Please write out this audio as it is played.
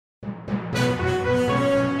Tirunelveli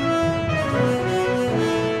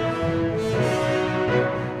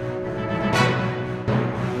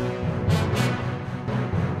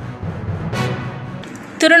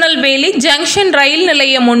junction ரயில்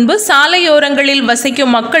நிலையம் முன்பு சாலையோரங்களில்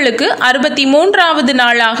வசிக்கும் மக்களுக்கு 63வது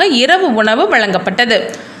நாளாக இரவு உணவு வழங்கப்பட்டது.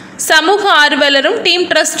 சமூக ஆர்வலரும் டீம்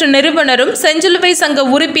ட்ரஸ்ட் நிறுவனரும் செஞ்சிலுவை சங்க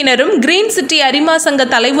உறுப்பினரும் கிரீன் சிட்டி அரிமா சங்க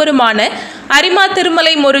தலைவருமான அரிமா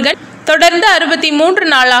திருமலை முருகன் தொடர்ந்து 63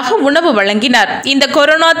 நாளாக உணவு வழங்கினார். இந்த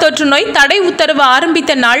கொரோனா தொற்று நோய் தடை உத்தரவு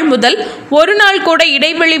ஆரம்பித்த நாள் முதல் ஒரு நாள் கூட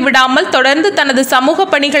இடைவெளி விடாமல் தொடர்ந்து தனது சமூக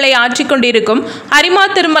பணிகளை ஆற்றிக் கொண்டிருக்கும் அரிமா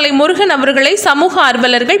திருமலை முருகன் அவர்களை சமூக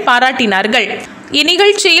ஆர்வலர்கள் பாராட்டினார்கள்.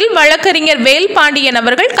 இந்நிகழ்ச்சியில் வழக்கறிஞர் வேல் பாண்டியன்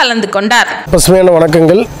அவர்கள் கலந்து கொண்டார். பசுமையான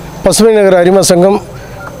வணக்கங்கள். பசுமை நகர அரிமா சங்கம்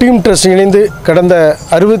டீம் ட்ரஸ்ட் இணைந்து கடந்த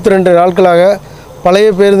 62 நாட்களாக பழைய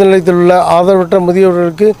பேருந்து நிலையத்தில் உள்ள ஆதரவற்ற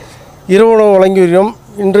முதியோர்களுக்கு இரவு உணவு வழங்கி வருகிறோம்.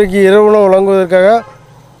 இன்றைக்கு இரவு உணவு வழங்குவதற்காக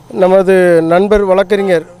நமது நண்பர்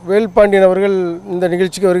வழக்கறிஞர் வேல் பாண்டியன் அவர்கள் இந்த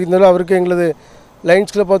நிகழ்ச்சிக்கு வருகின்றனர். அவருக்கு எங்களது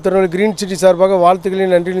Lions club of Tirunelveli green city சார்பாக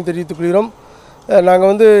வாழ்த்துக்களையும் நன்றியும் தெரிவித்துக் கொள்கிறோம்.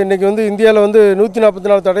 நாங்கள் இன்றைக்கி இந்தியாவில்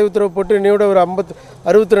 144 தடை உத்தரவு போட்டு இன்னையோட ஒரு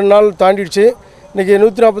 62 நாள் தாண்டிடுச்சு. இன்றைக்கி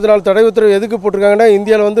 144 தடை உத்தரவு எதுக்கு போட்டிருக்காங்கன்னா,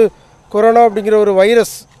 இந்தியாவில் கொரோனா அப்படிங்கிற ஒரு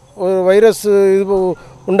வைரஸ் இது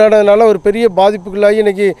உண்டானதுனால ஒரு பெரிய பாதிப்புக்குள்ளாகி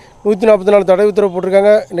இன்றைக்கி 144 தடை உத்தரவு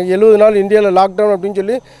போட்டிருக்காங்க. இன்றைக்கி 70 நாள் இந்தியாவில் லாக்டவுன் அப்படின்னு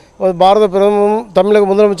சொல்லி பாரத பிரதமரும் தமிழக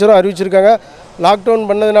முதலமைச்சரும் அறிவிச்சிருக்காங்க. லாக்டவுன்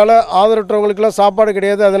பண்ணதுனால ஆதரவற்றவங்களுக்கெல்லாம் சாப்பாடு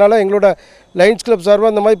கிடையாது. அதனால் எங்களோட லயன்ஸ் கிளப்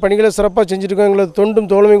சார்பாக இந்த மாதிரி பணிகளை சிறப்பாக செஞ்சுருக்கோம். எங்களது தொண்டும்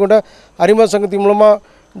தோழமையும் கொண்ட அரிமா சங்கத்தின் மூலமாக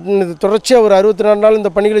தொடர்ச்சியாக ஒரு 64 நாள்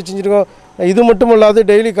இந்த பணிகளை செஞ்சுருக்கோம். இது மட்டும் இல்லாது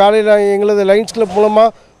டெய்லி காலையில் எங்களது லயன்ஸ் கிளப் மூலமாக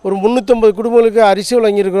ஒரு 350 குடும்பங்களுக்கு அரிசி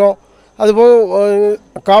வழங்கியிருக்கிறோம். அதுபோக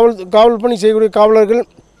காவல் பணி செய்யக்கூடிய காவலர்கள்,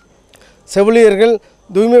 செவிலியர்கள்,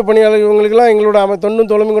 தூய்மை பணியாளர்கள் இவங்களுக்கெல்லாம் எங்களோட தொண்டும்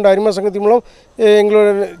தோழமை கொண்ட அரிமா சங்கத்தின் மூலம் எங்களோட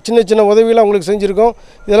சின்ன சின்ன உதவியெல்லாம் அவங்களுக்கு செஞ்சுருக்கோம்.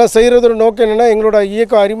 இதெல்லாம் செய்கிறதோட நோக்கம் என்னென்னா, எங்களோட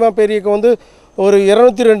இயக்கம் அரிமா பேரியக்கம் ஒரு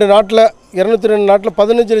 202 நாட்டில்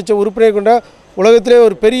 15 லட்சம் உறுப்பினர் கொண்ட உலகத்திலே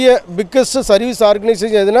ஒரு பெரிய பிக்கஸ்ட் சர்வீஸ்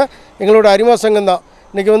ஆர்கனைசேஷன் எதுனா எங்களோட அரிமா சங்கம் தான்.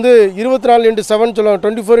 இன்றைக்கி 24x7 சொல்லுவாங்க,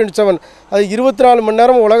 24x7. அது 24 மணி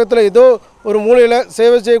நேரம் உலகத்தில் ஏதோ ஒரு மூலையில்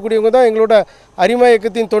சேவை செய்யக்கூடியவங்க தான் எங்களோட அரிமா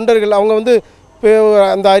இயக்கத்தின் தொண்டர்கள். அவங்க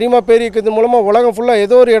அந்த அரிமா பேரியக்கத்தின் மூலமாக உலகம் ஃபுல்லாக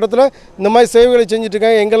ஏதோ ஒரு இடத்துல இந்த மாதிரி சேவைகளை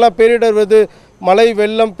செஞ்சுட்ருக்காங்க. எங்கெல்லாம் பேரிடர் வருது, மழை,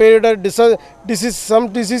 வெள்ளம், பேரிடர்,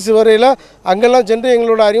 டிசீஸ் வரையில் அங்கெல்லாம் சென்று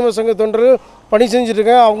எங்களோட அரிமா சங்க தொண்டர்கள் பணி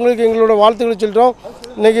செஞ்சுட்ருக்காங்க. அவங்களுக்கு எங்களோட வாழ்த்துக்களை சொல்கிறோம்.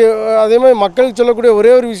 இன்றைக்கி அதே மாதிரி மக்களுக்கு சொல்லக்கூடிய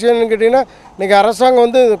ஒரே ஒரு விஷயம் என்னென்னு கேட்டிங்கன்னா, இன்றைக்கி அரசாங்கம்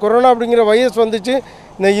இந்த கொரோனா அப்படிங்கிற வைரஸ் வந்துச்சு.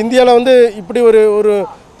 இந்த இந்தியாவில் இப்படி ஒரு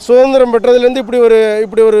சுதந்திரம் பெற்றதுலேருந்து இப்படி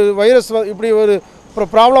ஒரு வைரஸ் இப்படி ஒரு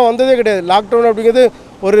ப்ராப்ளம் வந்ததே கிடையாது. லாக்டவுன் அப்படிங்கிறது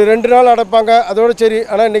ஒரு 2 நாள் அடைப்பாங்க, அதோடு சரி.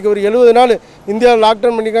 ஆனால் இன்றைக்கி ஒரு 70 நாள் இந்தியாவில்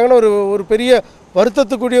லாக்டவுன் பண்ணியிருக்காங்கன்னா ஒரு பெரிய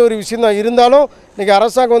வருத்தத்துக்குரிய ஒரு விஷயம் தான். இருந்தாலும் இன்றைக்கி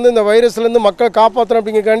அரசாங்கம் இந்த வைரஸ்லேருந்து மக்களை காப்பாற்றணும்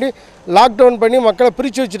அப்படிங்கிறக்காண்டி லாக்டவுன் பண்ணி மக்களை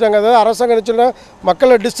பிரித்து வச்சுட்டாங்க. அதாவது அரசாங்கம் என்ன சொல்கிறாங்க,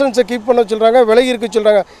 மக்களை டிஸ்டன்ஸை கீப் பண்ண சொல்கிறாங்க, விலகி இருக்க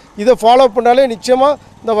சொல்கிறாங்க. இதை ஃபாலோ பண்ணாலே நிச்சயமாக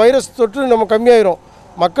இந்த வைரஸ் தொற்று நம்ம கம்மியாயிரும்.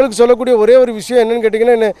 மக்களுக்கு சொல்லக்கூடிய ஒரே ஒரு விஷயம் என்னென்னு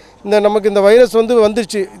கேட்டிங்கன்னா, நமக்கு இந்த வைரஸ்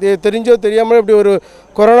வந்துருச்சு, இது தெரிஞ்சோ தெரியாமல் இப்படி ஒரு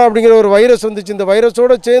கொரோனா அப்படிங்கிற ஒரு வைரஸ் வந்துச்சு. இந்த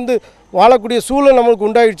வைரஸோடு சேர்ந்து வாழக்கூடிய சூழல் நம்மளுக்கு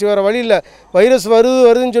உண்டாயிடுச்சு. வேறு வழி இல்லை. வைரஸ்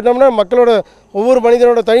வருதுன்னு சொன்னோம்னா மக்களோட ஒவ்வொரு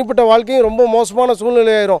மனிதனோட தனிப்பட்ட வாழ்க்கையும் ரொம்ப மோசமான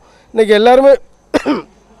சூழ்நிலை ஆயிரும். இன்றைக்கி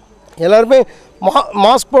எல்லாருமே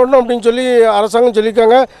மாஸ்க் போடணும் அப்படின்னு சொல்லி அரசாங்கம்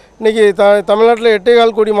சொல்லியிருக்காங்க. இன்றைக்கி தமிழ்நாட்டில்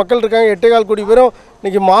 8.25 கோடி மக்கள் இருக்காங்க. 8.25 கோடி பேரும்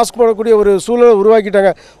இன்றைக்கி மாஸ்க் போடக்கூடிய ஒரு சூழலை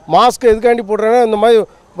உருவாக்கிட்டாங்க. மாஸ்க் எதுக்காண்டி போடுறாங்கன்னா, இந்த மாதிரி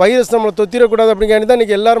வைரஸ் நம்மளை தொத்திடக்கூடாது அப்படிங்காண்டி தான்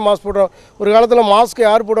இன்றைக்கி எல்லோரும் மாஸ்க் போடுறோம். ஒரு காலத்தில் மாஸ்க்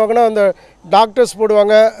யார் போடுவாங்கன்னா, அந்த டாக்டர்ஸ்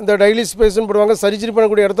போடுவாங்க, இந்த டைலிஸ் பேஷண்ட் போடுவாங்க, சர்ஜரி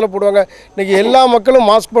பண்ணக்கூடிய இடத்துல போடுவாங்க. இன்றைக்கி எல்லா மக்களும்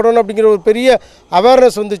மாஸ்க் போடணும் அப்படிங்கிற ஒரு பெரிய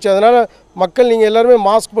அவேர்னஸ் வந்துச்சு. அதனால் மக்கள் நீங்கள் எல்லாருமே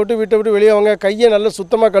மாஸ்க் போட்டு வீட்டை விட்டு வெளியே வாங்க, கையை நல்லா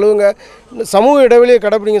சுத்தமாக கழுவுங்க, சமூக இடைவெளியை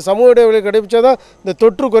கடைப்பிடிங்க. சமூக இடைவெளியை கடைப்பிடிச்சா தான் இந்த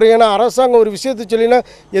தொற்று குறையும். ஏன்னா அரசாங்கம் ஒரு விஷயத்தை சொல்லினா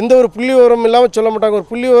எந்த ஒரு புள்ளி விவரம் இல்லாமல் சொல்ல மாட்டாங்க. ஒரு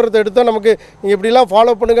புள்ளி விவரத்தை எடுத்தால் நமக்கு நீங்கள் இப்படிலாம்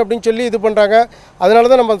ஃபாலோ பண்ணுங்க அப்படின்னு சொல்லி இது பண்ணுறாங்க. அதனால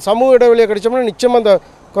தான் நம்ம சமூக இடைவெளியை கிடைச்சோம்னா நிச்சயமாக அந்த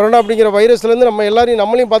கொரோனா அப்படிங்கிற வைரஸ்லேருந்து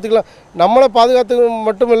நம்மளையும் பார்த்துக்கலாம். நம்மளை பாதுகாத்து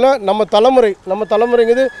மட்டும் இல்லை, நம்ம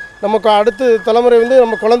தலைமுறைங்கிறது நமக்கு அடுத்த தலைமுறை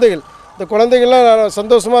நம்ம குழந்தைகள். இந்த குழந்தைகள்லாம்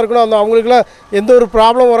சந்தோஷமாக இருக்கணும். அவங்களுக்குலாம் எந்த ஒரு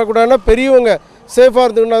ப்ராப்ளம் வரக்கூடாதுன்னா பெரியவங்க சேஃபாக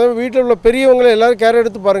இருந்துக்கணும். அதே வீட்டில் உள்ள பெரியவங்களை எல்லோரும் கேர்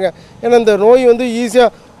எடுத்து பாருங்கள். ஏன்னா இந்த நோய் ஈஸியாக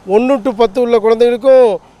 1 to 10 உள்ள குழந்தைகளுக்கும்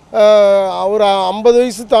ஒரு 50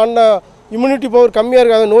 வயசு தாண்டின இம்யூனிட்டி பவர் கம்மியாக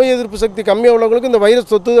இருக்காது, நோய் எதிர்ப்பு சக்தி கம்மியாக உள்ளவங்களுக்கு இந்த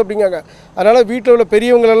வைரஸ் தொத்துது அப்படிங்காங்க. அதனால் வீட்டில் உள்ள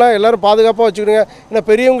பெரியவங்களெல்லாம் எல்லோரும் பாதுகாப்பாக வச்சுக்கிடுங்க. ஏன்னா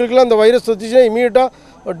பெரியவங்களுக்குலாம் இந்த வைரஸ் தொத்துச்சுன்னா இமீடியட்டாக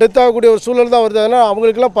டெத் ஆகக்கூடிய ஒரு சூழல் தான் வருது. அதனால்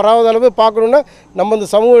அவங்களுக்கெல்லாம் பரவாத அளவு பார்க்கணுன்னா நம்ம இந்த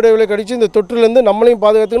சமூக இடைவெளி கடிச்சு இந்த தொற்றுலேருந்து நம்மளையும்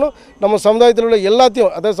பாதுகாத்துக்கணும். நம்ம சமுதாயத்தில் உள்ள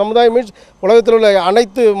எல்லாத்தையும், அதாவது சமுதாயம் மீன்ஸ் உலகத்தில் உள்ள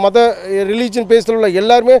அனைத்து மத ரிலீஜன் பேஸில் உள்ள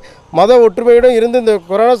எல்லாருமே மத ஒற்றுமையுடன் இருந்து இந்த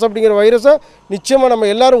கொரோனாஸ் அப்படிங்கிற வைரஸை நிச்சயமாக நம்ம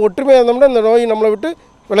எல்லோரும் ஒற்றுமையாக இருந்தோம்னா இந்த நோய் நம்மளை விட்டு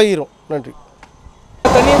விலகிரும். நன்றி.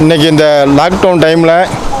 இன்றைக்கி இந்த லாக்டவுன் டைமில்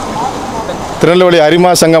திருநெல்வேலி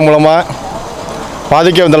அரிமா சங்கம்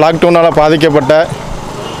மூலமாக இந்த லாக்டவுனால் பாதிக்கப்பட்ட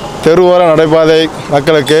தெருவோர நடைபாதை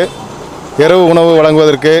மக்களுக்கு இரவு உணவு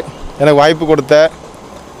வழங்குவதற்கு எனக்கு வாய்ப்பு கொடுத்த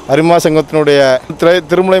அரிமா சங்கத்தினுடைய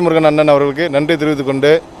திருமலை முருகன் அண்ணன் அவர்களுக்கு நன்றி தெரிவித்து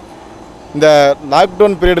கொண்டு, இந்த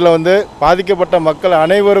லாக்டவுன் பீரியடில் பாதிக்கப்பட்ட மக்கள்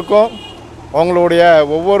அனைவருக்கும் அவங்களுடைய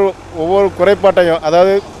ஒவ்வொரு குறைபாட்டையும்,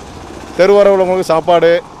 அதாவது தெருவோர உள்ளவங்களுக்கு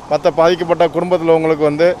சாப்பாடு, மற்ற பாதிக்கப்பட்ட குடும்பத்தில்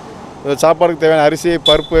உள்ளவங்களுக்கு சாப்பாடுக்கு தேவையான அரிசி,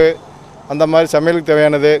 பருப்பு, அந்த மாதிரி சமையலுக்கு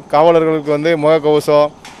தேவையானது, காவலர்களுக்கு முகக்கவசம்,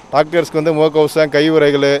 டாக்டர்ஸ்க்கு முகக்கவசம், கை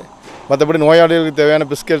உறைகள், மற்றபடி நோயாளிகளுக்கு தேவையான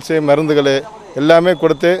பிஸ்கெட்ஸு, மருந்துகள் எல்லாமே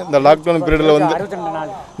கொடுத்து இந்த லாக்டவுன் பீரியடில்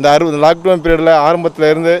லாக்டவுன் பீரியடில் ஆரம்பத்தில்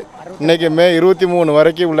இருந்து இன்றைக்கி மே 23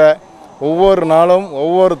 வரைக்கும் உள்ள ஒவ்வொரு நாளும்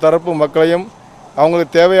ஒவ்வொரு தரப்பு மக்களையும்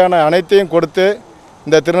அவங்களுக்கு தேவையான அனைத்தையும் கொடுத்து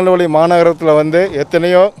இந்த திருநெல்வேலி மாநகரத்தில்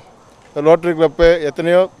எத்தனையோ ரோட்டரி கிளப்பு,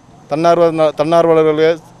 எத்தனையோ தன்னார்வலர்கள்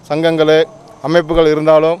சங்கங்கள், அமைப்புகள்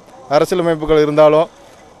இருந்தாலும், அரசியல் அமைப்புகள் இருந்தாலும்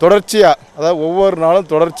தொடர்ச்சியாக, அதாவது ஒவ்வொரு நாளும்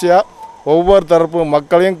தொடர்ச்சியாக ஒவ்வொரு தரப்பு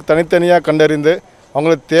மக்களையும் தனித்தனியாக கண்டறிந்து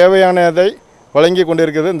அவங்களுக்கு தேவையானதை வழங்கி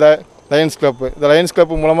கொண்டிருக்கிறது இந்த லயன்ஸ் கிளப்பு. இந்த லயன்ஸ்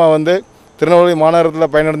கிளப்பு மூலமாக திருநெல்வேலி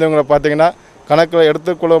மாநகரத்தில் பயனடைந்தவங்களை பார்த்திங்கன்னா கணக்கில்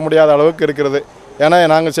எடுத்துக்கொள்ள முடியாத அளவுக்கு இருக்கிறது. ஏன்னா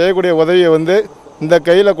நாங்கள் செய்யக்கூடிய உதவியை இந்த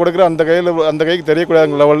கையில் கொடுக்குற அந்த கைக்கு தெரியக்கூடிய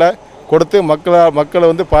லெவலில் கொடுத்து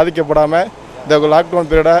மக்களை பாதிக்கப்படாமல் இந்த லாக்டவுன்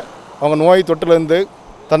பீரியடை அவங்க நோய் தொட்டிலிருந்து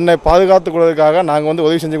தன்னை பாதுகாத்துக் கொள்வதற்காக நாங்கள்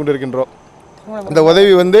உதவி செஞ்சு கொண்டிருக்கின்றோம். இந்த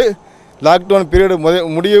உதவி லாக்டவுன் பீரியடு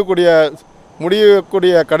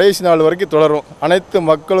முடியக்கூடிய கடைசி நாள் வரைக்கும் தொடரும். அனைத்து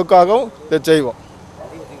மக்களுக்காகவும் இதை செய்வோம்.